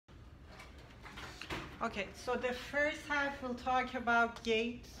Okay, so the first half we'll talk about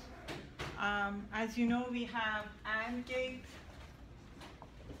gates. As you know, we have AND gate.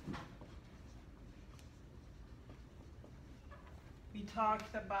 We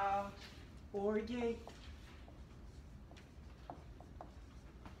talked about OR gate.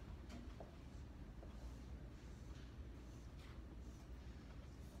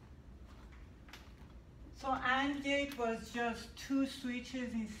 So AND gate was just two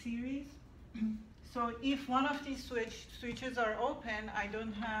switches in series. So if one of these switches are open, I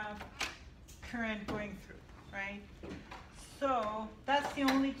don't have current going through, right? So that's the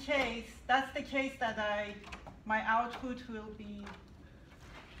only case, that's the case that my output will be,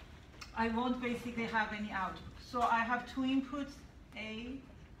 I won't basically have any output. So I have two inputs, A,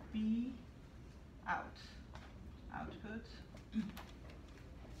 B, output.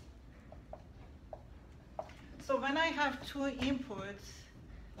 So when I have two inputs,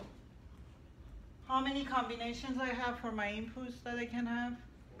 how many combinations I have for my inputs that I can have?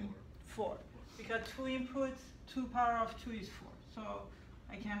 4. Because two inputs, 2 power of 2 is 4. So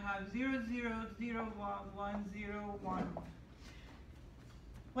I can have 0, 0, 0, 1, 1, 0, 1.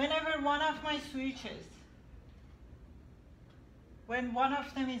 Whenever one of my switches, when one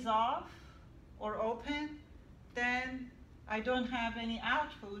of them is off or open, then I don't have any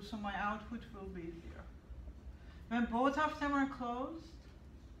output, so my output will be 0. When both of them are closed,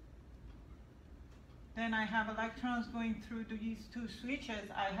 then I have electrons going through these two switches.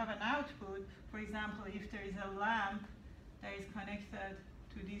 I have an output. For example, if there is a lamp that is connected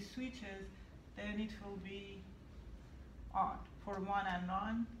to these switches, then it will be on for 1 and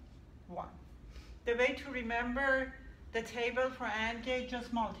on, 1. The way to remember the table for AND gate,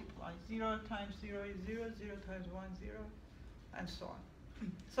 just multiply. 0 times 0 is 0, 0 times 1, 0, and so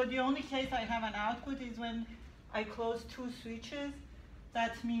on. So the only case I have an output is when I close two switches.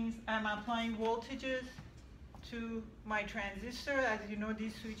 That means I'm applying voltages to my transistor. As you know,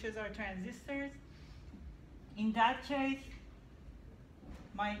 these switches are transistors. In that case,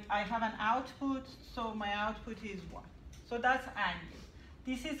 I have an output, so my output is 1. So that's AND gate.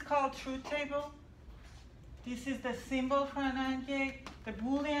 This is called truth table. This is the symbol for an AND gate. The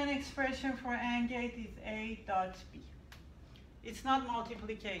Boolean expression for AND gate is A dot B. It's not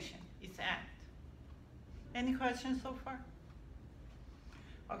multiplication, it's AND. Any questions so far?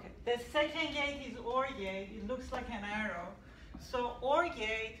 Okay, the second gate is OR gate. It looks like an arrow. So OR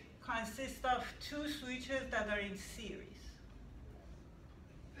gate consists of two switches that are in series.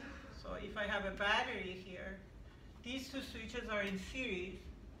 So if I have a battery here, these two switches are in series.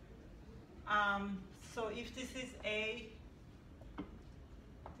 So if this is A,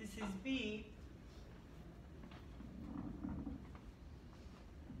 this is B,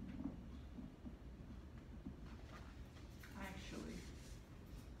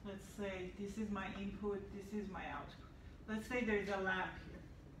 let's say this is my input, this is my output. Let's say there's a lamp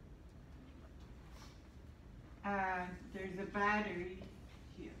here. And there's a battery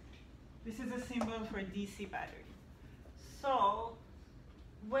here. This is a symbol for DC battery. So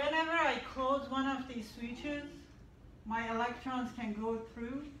whenever I close one of these switches, my electrons can go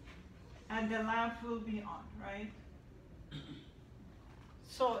through and the lamp will be on, right?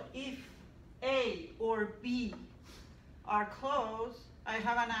 So if A or B are closed, I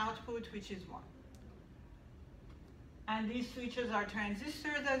have an output which is 1. And these switches are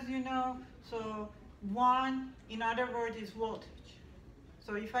transistors, as you know. So 1, in other words, is voltage.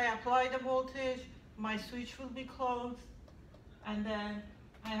 So if I apply the voltage, my switch will be closed. And then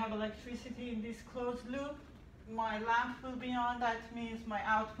I have electricity in this closed loop. My lamp will be on. That means my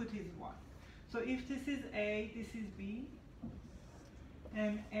output is 1. So if this is A, this is B.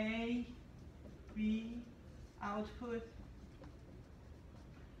 And A, B, output.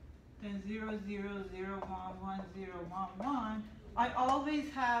 Then 0, 0, 0, 1, 1, 0, 1, 1. I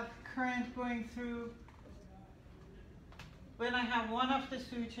always have current going through when I have one of the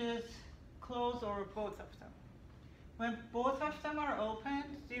switches closed or both of them. When both of them are open,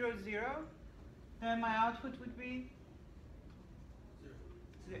 0, 0, then my output would be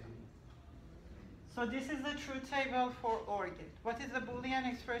 0. So this is the truth table for OR gate. What is the Boolean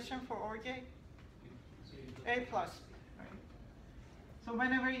expression for OR gate? A plus B. So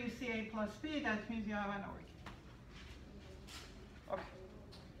whenever you see A plus B, that means you have an OR gate. Okay.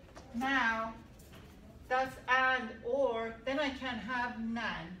 Now, that's AND OR, then I can have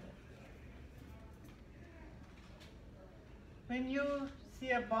NAND. When you see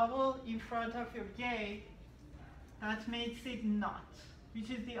a bubble in front of your gate, that makes it NOT,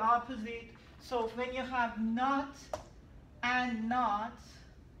 which is the opposite. So when you have NOT and NOT,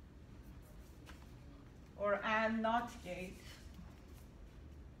 or AND NOT gate,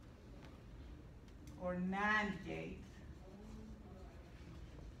 or NAND gate,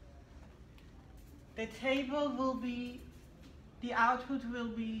 the table will be, the output will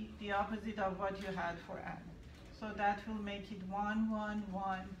be the opposite of what you had for AND. So that will make it 1, 1,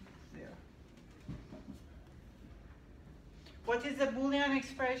 1, 0. What is the Boolean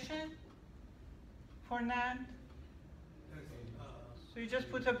expression for NAND? So you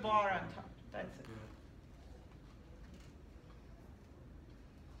just put a bar on top, that's it.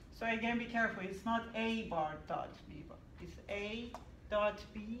 So again, be careful, it's not A bar dot B bar, it's A dot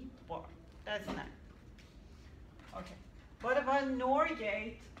B bar, that's NAND. Okay, what about NOR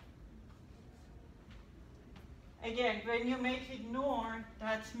gate? Again, when you make it NOR,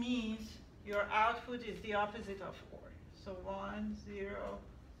 that means your output is the opposite of OR. So 1, 0,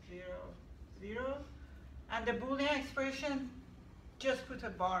 0, 0. And the Boolean expression, just put a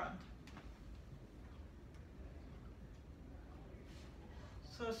bar on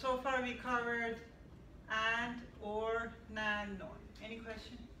top. So far we covered AND, OR, NAND, NOR. Any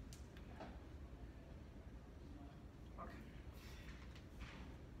question? Okay.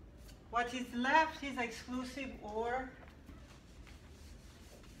 What is left is exclusive OR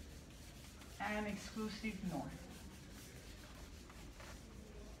and exclusive NOR.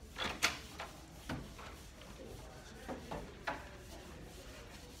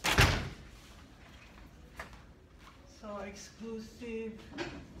 So exclusive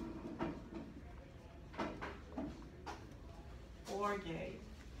OR gate.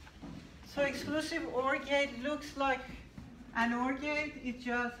 So exclusive OR gate looks like an OR gate, it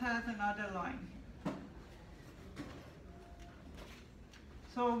just has another line.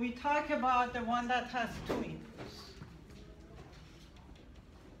 So we talk about the one that has 2 inputs.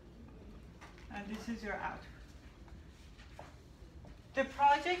 And this is your output. The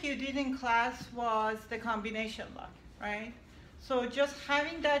project you did in class was the combination lock, right? So just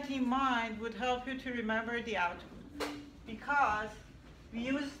having that in mind would help you to remember the output, because we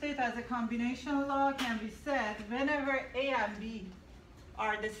used it as a combination lock, and we said whenever A and B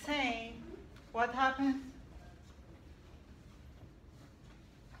are the same, what happens?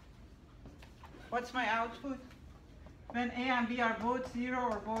 What's my output? When A and B are both 0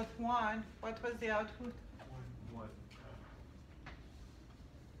 or both 1, what was the output? 1.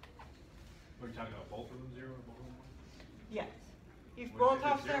 Are you talking about both of them 0 or both of them 1? Yes. If If both it's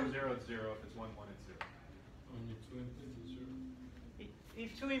of them, 0, 0, it's 0. If it's 1, 1, it's 0. Only 2 inputs is 0.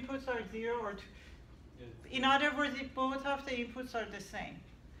 if 2 inputs are 0 or 2, in other words, if both of the inputs are the same.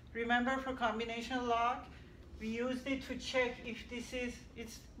 Remember, for combination lock, we used it to check if this is,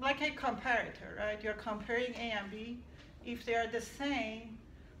 it's like a comparator, right? You're comparing A and B. If they are the same,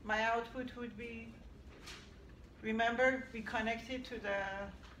 my output would be, remember, we connected to the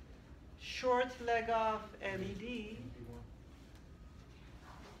short leg of LED.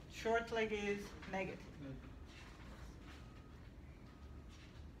 Short leg is negative.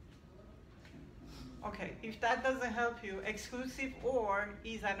 Okay, if that doesn't help you, exclusive OR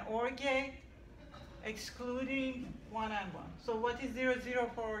is an OR gate excluding 1 and 1. So what is 0, 0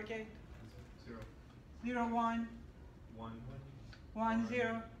 for OR gate? 0. 0, 1, 1. 1,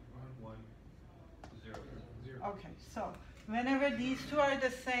 0. 1. 0. 0. Okay, so whenever these two are the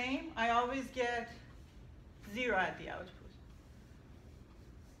same, I always get 0 at the output.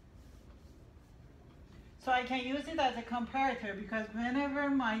 So I can use it as a comparator, because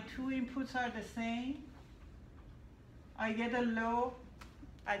whenever my 2 inputs are the same, I get a low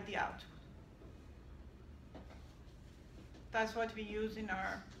at the output. That's what we use in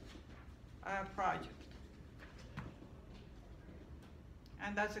our project.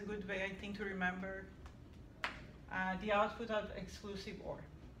 And that's a good way, I think, to remember the output of exclusive OR.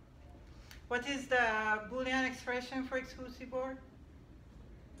 What is the Boolean expression for exclusive OR?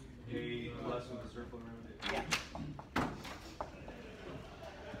 A plus with a circle around it. Yeah.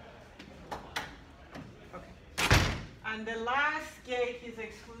 Okay. And the last gate is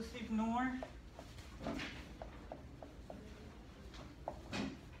exclusive NOR.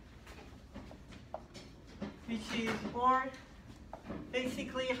 Which is OR.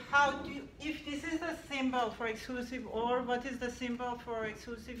 Basically, how do you, if this is the symbol for exclusive OR, what is the symbol for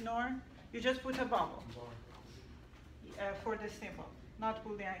exclusive NOR? You just put a bubble for the symbol, not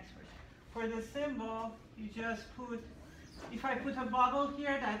Boolean expression. For the symbol, you just put, if I put a bubble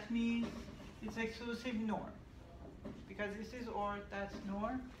here, that means it's exclusive NOR. Because this is OR, that's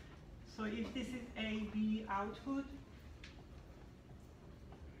NOR. So if this is AB output,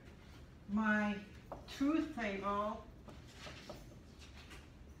 my truth table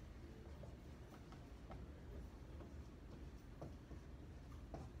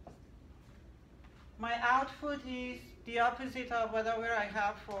my output is the opposite of whatever I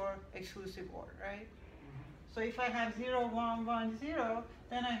have for exclusive OR, right? So if I have 0, 1, 1, 0,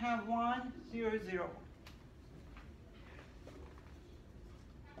 then I have 1, 0, 0.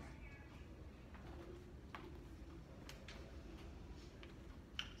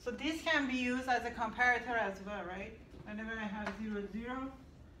 So this can be used as a comparator as well, right? Whenever I have 0, 0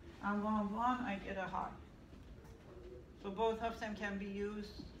 and 1, 1, I get a high. So both of them can be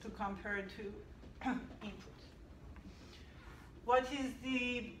used to compare two inputs. What is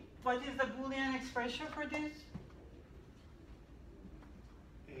the Boolean expression for this?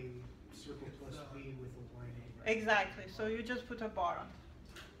 A circle plus V with a line A. Exactly. So you just put a bar on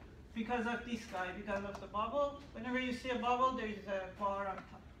it. Because of this guy, because of the bubble, whenever you see a bubble, there is a bar on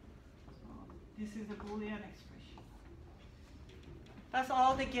top. So this is a Boolean expression. That's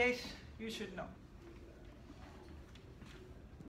all the gates you should know.